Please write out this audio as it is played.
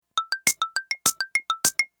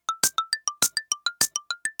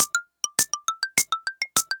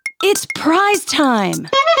It's prize time!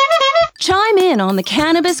 Chime in on the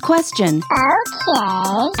cannabis question.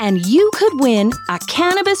 Okay. And you could win a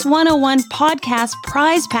Cannabis 101 podcast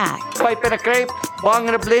prize pack. Pipe and a crepe, bong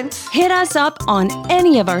and a blintz. Hit us up on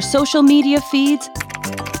any of our social media feeds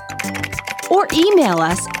or email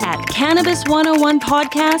us at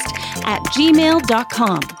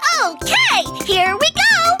cannabis101podcast@gmail.com. Okay, here we go.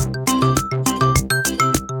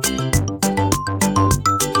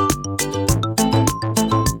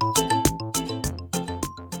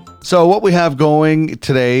 So what we have going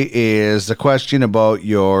today is a question about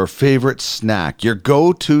your favorite snack, your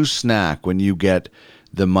go-to snack when you get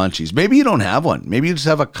the munchies. Maybe you don't have one. Maybe you just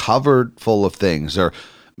have a cupboard full of things, or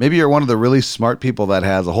maybe you're one of the really smart people that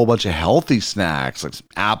has a whole bunch of healthy snacks like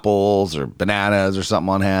apples or bananas or something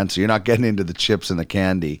on hand, so you're not getting into the chips and the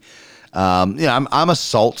candy. I'm a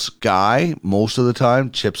salts guy most of the time,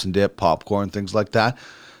 chips and dip, popcorn, things like that.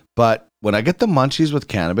 But when I get the munchies with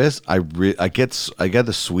cannabis, I get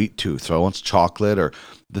the sweet tooth. So I want chocolate, or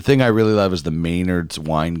the thing I really love is the Maynard's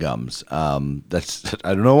wine gums. That's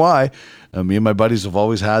I don't know why. Me and my buddies have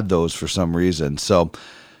always had those for some reason. So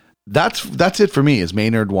that's it for me, is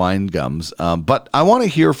Maynard wine gums. But I want to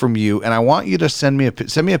hear from you, and I want you to send me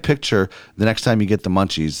a picture the next time you get the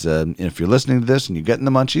munchies. If you're listening to this and you're getting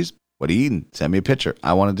the munchies, what are you eating? Send me a picture.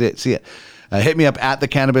 I want to see it. Hit me up at the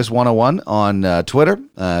Cannabis 101 on Twitter,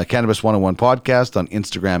 Cannabis 101 Podcast on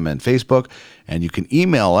Instagram and Facebook. And you can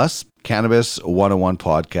email us,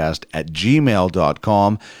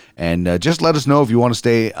 cannabis101podcast@gmail.com. And just let us know if you want to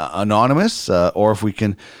stay anonymous, or if we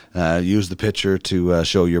can use the picture to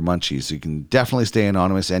show your munchies. So you can definitely stay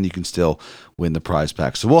anonymous, and you can still win the prize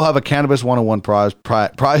pack. So we'll have a Cannabis 101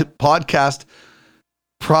 podcast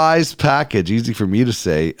prize package, easy for me to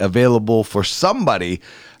say, available for somebody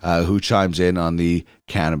who chimes in on the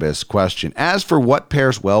cannabis question. As for what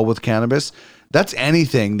pairs well with cannabis, that's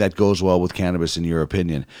anything that goes well with cannabis, in your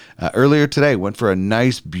opinion. Earlier today, went for a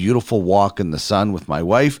nice, beautiful walk in the sun with my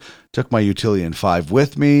wife, took my Utilian 5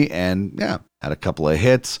 with me, and had a couple of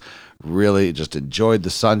hits. Really just enjoyed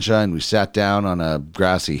the sunshine. We sat down on a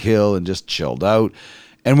grassy hill and just chilled out.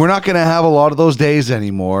 And we're not going to have a lot of those days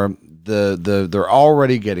anymore. They're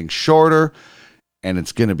already getting shorter, and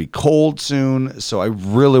it's going to be cold soon. So I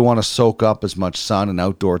really want to soak up as much sun and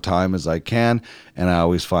outdoor time as I can. And I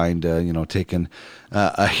always find, taking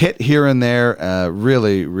a hit here and there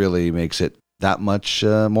really, really makes it that much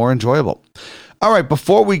more enjoyable. All right,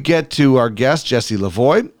 before we get to our guest, Jesse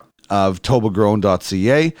Lavoie of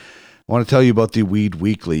tobagrown.ca, I want to tell you about the Weed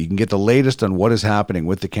Weekly. You can get the latest on what is happening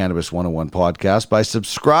with the Cannabis 101 podcast by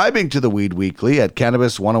subscribing to the Weed Weekly at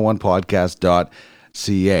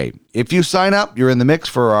cannabis101podcast.ca. If you sign up, you're in the mix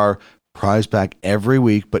for our prize pack every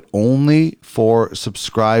week, but only for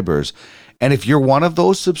subscribers. And if you're one of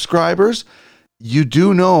those subscribers, you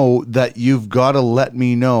do know that you've got to let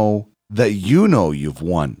me know that you've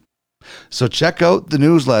won. So check out the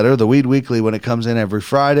newsletter, the Weed Weekly, when it comes in every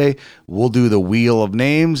Friday. We'll do the wheel of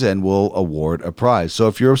names and we'll award a prize. So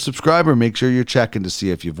if you're a subscriber, make sure you're checking to see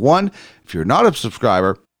if you've won. If you're not a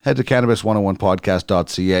subscriber, head to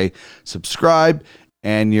cannabis101podcast.ca, subscribe,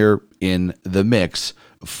 and you're in the mix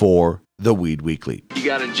for the Weed Weekly. You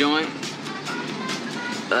got a joint?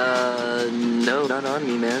 No, not on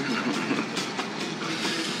me, man.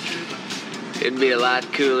 It'd be a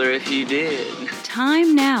lot cooler if you did.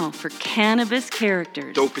 Time now for Cannabis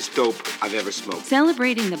Characters. Dopest dope I've ever smoked.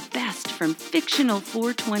 Celebrating the best from fictional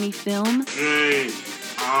 420 film. Hey,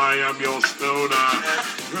 I am your stoner.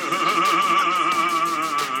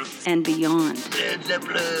 And beyond.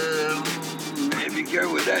 Heavy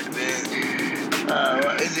girl with that, man.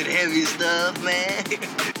 Is it heavy stuff, man?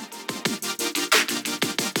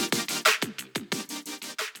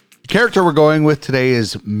 Character we're going with today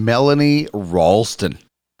is Melanie Ralston,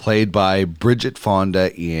 played by Bridget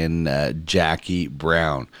Fonda in Jackie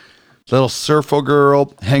Brown. Little surfer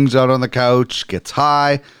girl, hangs out on the couch, gets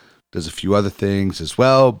high, does a few other things as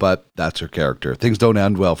well, but that's her character. Things don't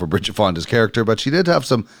end well for Bridget Fonda's character, but she did have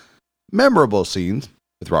some memorable scenes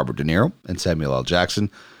with Robert De Niro and Samuel L. Jackson,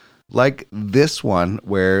 like this one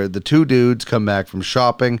where the two dudes come back from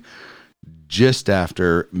shopping just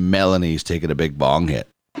after Melanie's taken a big bong hit.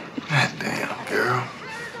 God damn, girl.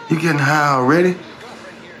 You getting high already?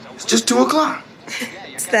 It's just 2 o'clock.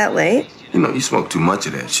 It's that late? You know, you smoke too much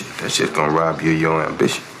of that shit. That shit's gonna rob you of your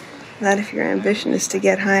ambition. Not if your ambition is to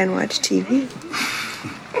get high and watch TV.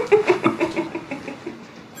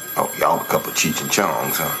 Oh, y'all a couple of Cheech and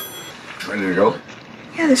Chongs, huh? Ready to go?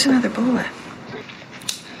 Yeah, there's another bowl left.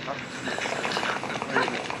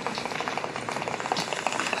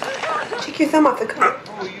 Take your thumb off the cup.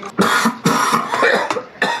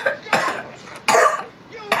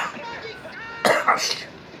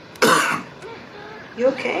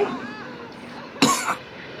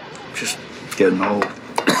 getting old.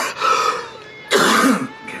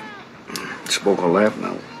 Spoke on laugh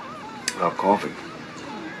now. About coughing.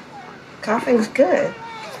 Coughing's good.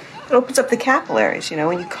 It opens up the capillaries, you know.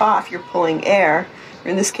 When you cough, you're pulling air,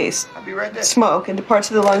 or in this case, I'll be right there. smoke, into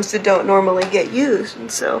parts of the lungs that don't normally get used.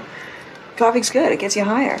 And so, coughing's good. It gets you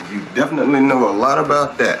higher. You definitely know a lot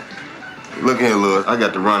about that. Look here, Louis. I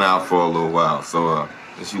got to run out for a little while, so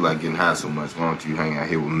since you like getting high so much, why don't you hang out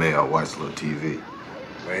here with Mel, watch a little TV?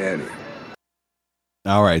 Where at it?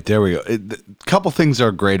 All right, there we go. A couple things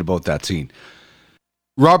are great about that scene.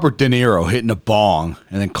 Robert De Niro hitting a bong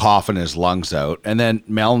and then coughing his lungs out, and then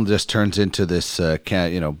Mel just turns into this,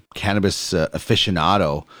 cannabis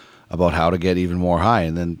aficionado about how to get even more high,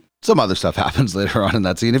 and then some other stuff happens later on in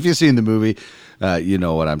that scene. If you've seen the movie, you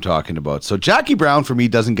know what I'm talking about. So Jackie Brown, for me,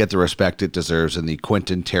 doesn't get the respect it deserves in the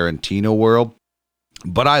Quentin Tarantino world,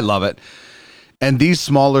 but I love it. And these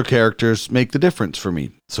smaller characters make the difference for me.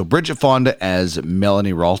 So Bridget Fonda as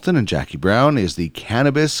Melanie Ralston and Jackie Brown is the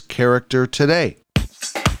cannabis character today.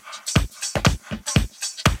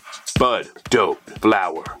 Bud, dope,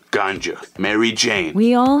 flower, ganja, Mary Jane.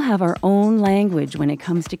 We all have our own language when it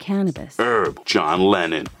comes to cannabis. Herb, John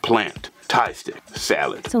Lennon, plant, Thai stick,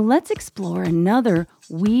 salad. So let's explore another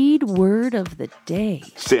weed word of the day.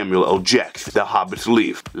 Samuel L. Jackson, The Hobbit's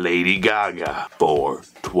Leaf, Lady Gaga,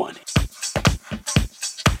 420.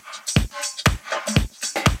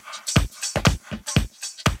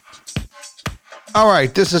 All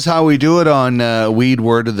right, this is how we do it on Weed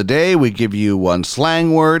Word of the Day. We give you one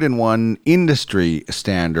slang word and one industry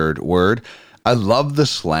standard word. I love the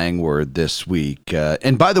slang word this week.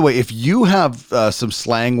 And by the way, if you have some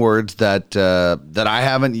slang words that I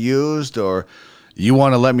haven't used or you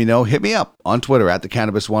want to let me know, hit me up on Twitter at the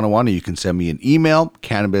Cannabis 101, or you can send me an email,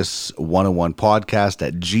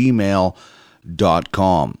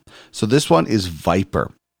 cannabis101podcast@gmail.com. So this one is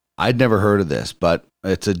Viper. I'd never heard of this, but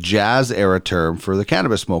it's a jazz era term for the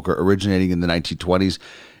cannabis smoker originating in the 1920s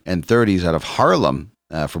and 30s out of Harlem,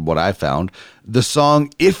 from what I found. The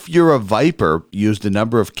song If You're a Viper used a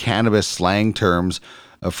number of cannabis slang terms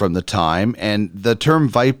from the time, and the term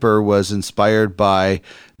viper was inspired by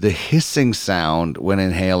the hissing sound when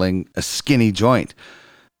inhaling a skinny joint.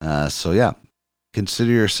 So yeah,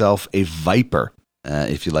 consider yourself a viper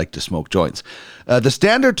if you like to smoke joints. The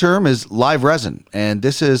standard term is live resin, and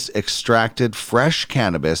this is extracted fresh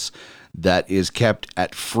cannabis that is kept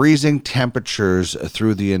at freezing temperatures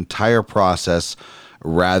through the entire process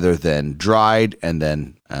rather than dried, and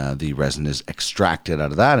then the resin is extracted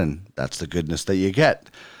out of that, and that's the goodness that you get.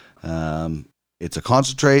 It's a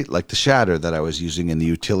concentrate like the shatter that I was using in the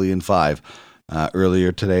Utilian 5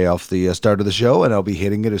 earlier today off the start of the show, and I'll be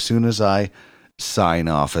hitting it as soon as I sign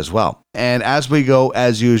off as well. And as we go,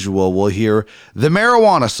 as usual, we'll hear the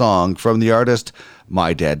marijuana song from the artist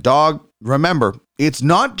My Dead Dog. Remember, it's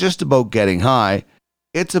not just about getting high,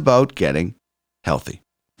 it's about getting healthy.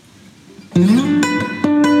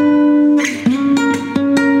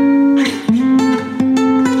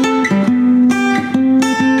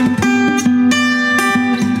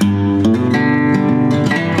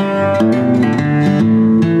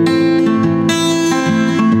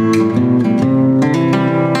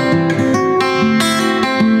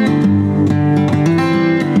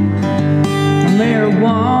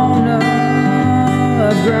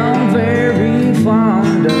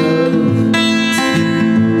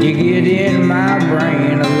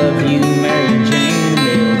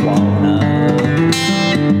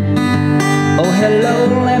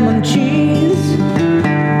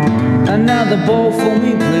 Bowl for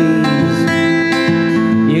me, please.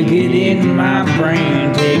 You get in my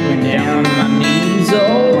brain, take me down my knees.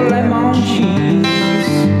 Oh, lemon cheese,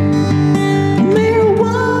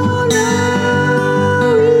 marijuana,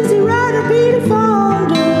 easy rider, Peter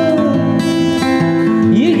Fonda.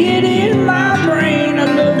 You get in my brain, I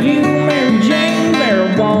love you, Mary Jane,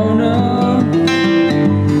 marijuana.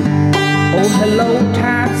 Oh, hello,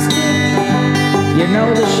 tight stick. You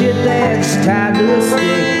know the shit that's tied to a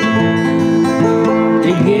stick.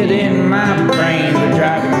 You get in my brain, you're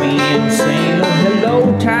driving me insane. Oh, hello,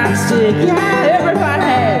 tight stick. Yeah, everybody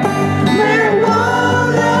had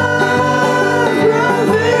marijuana, I'm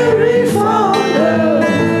very fond of.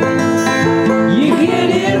 You get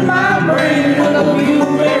in my brain, I love you,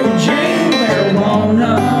 Mary Jane,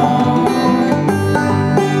 marijuana.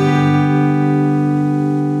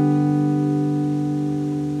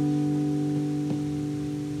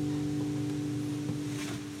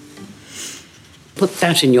 Put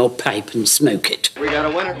that in your pipe and smoke it. We got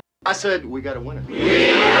a winner. I said we got a winner.